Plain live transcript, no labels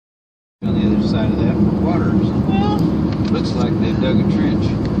side of that for water or something. Well, Looks like they dug a trench.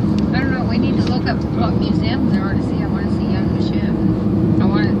 I don't know. We need to look up what museums there are to see. I want to see Young the Ship. I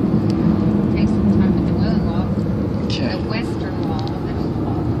want to take some time at the Whaling Walk. Okay. The Western Wall. They don't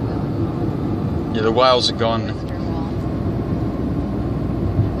call it the Whaling Wall. Yeah, the whales are gone. Western Wall.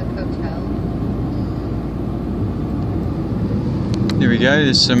 The hotel. There we go.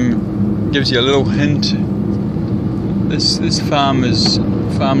 There's some. Gives you a little hint. This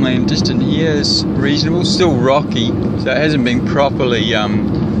farmland just in here is reasonable. Still rocky, so it hasn't been properly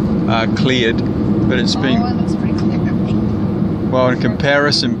cleared, but it's been. Oh, it looks pretty clear to me. Well, in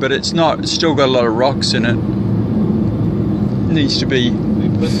comparison, but it's not. It's still got a lot of rocks in it. Needs to be. They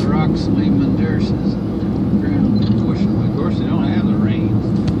put the rocks and leave them in terraces in the ground. Of course, they don't have the rains.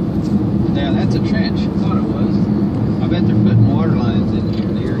 Yeah, that's a trench. I thought it was. I bet they're putting water lines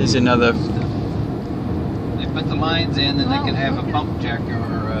in here. There's another. They put the lines in, and they can have a pump jack or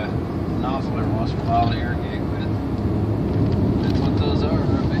a nozzle every once in a while to irrigate with. That's what those are.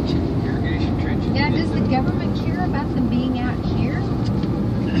 I bet you irrigation trenches. Now, does the government care about them being out here?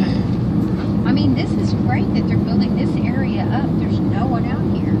 I mean, this is great that they're building this area up. There's no one out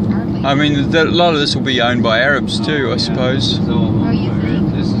here, hardly. I mean, a lot of this will be owned by Arabs too, I suppose. This is all owned Oh, you by think?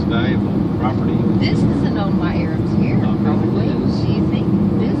 Arabs. This is valuable property. This isn't owned by Arabs here, probably. It is. Do you think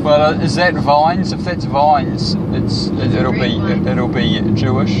this? Well, is that vines? If that's vines, it'll be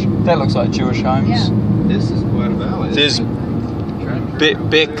Jewish. That looks like Jewish homes. Yeah. This is quite a valley. There's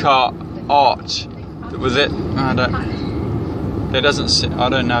Becca Art. Was it? I don't. That doesn't. I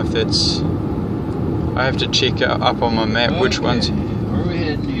don't know if that's. I have to check up on my map which ones. Where are we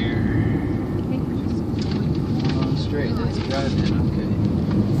heading here? Going straight. Let's drive in.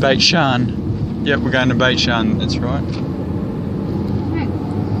 Okay. Beit Shan. Yep, we're going to Beit Shan. That's right.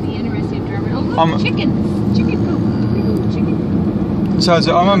 Be interested in driving. Oh, look, I'm- chickens. Chicken coop. Chicken. So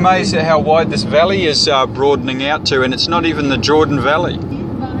I'm amazed at how wide this valley is broadening out to, and it's not even the Jordan Valley. Lots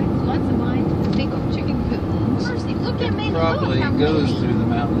of vines. Big old chicken coop. Mercy, look at me. Probably look how goes many. through the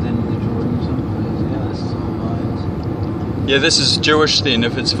mountains into the Jordan someplace. Yeah, this is all vines. Yeah, this is Jewish then.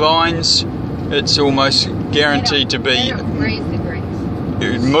 If it's vines, it's almost guaranteed to They be. don't raise the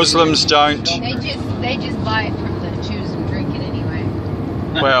grapes. Muslims don't. They just buy it from the Jews and drink it anyway.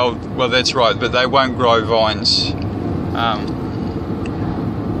 Well, that's right, but they won't grow vines.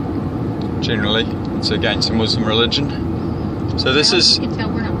 Generally, it's against the Muslim religion. So this is. You can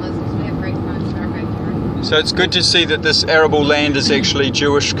tell we're not Muslims. We have grapevines in our backyard. So it's good to see that this arable land is actually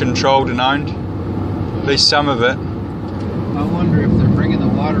Jewish controlled and owned. At least some of it. I wonder if they're bringing the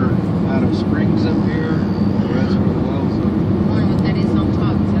water out of springs up here, or that's where the wells are. I wonder what that is on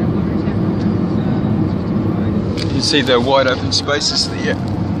top. Is that a water tower? You can see the wide open spaces there.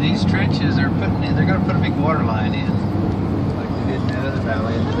 These trenches are putting in. They're going to put a big water line in, like they did in that other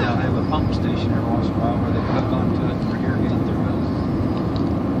valley, and then they'll have a pump station every once in a while where they hook onto it for irrigating their wells.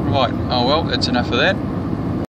 Right. Oh well, that's enough of that.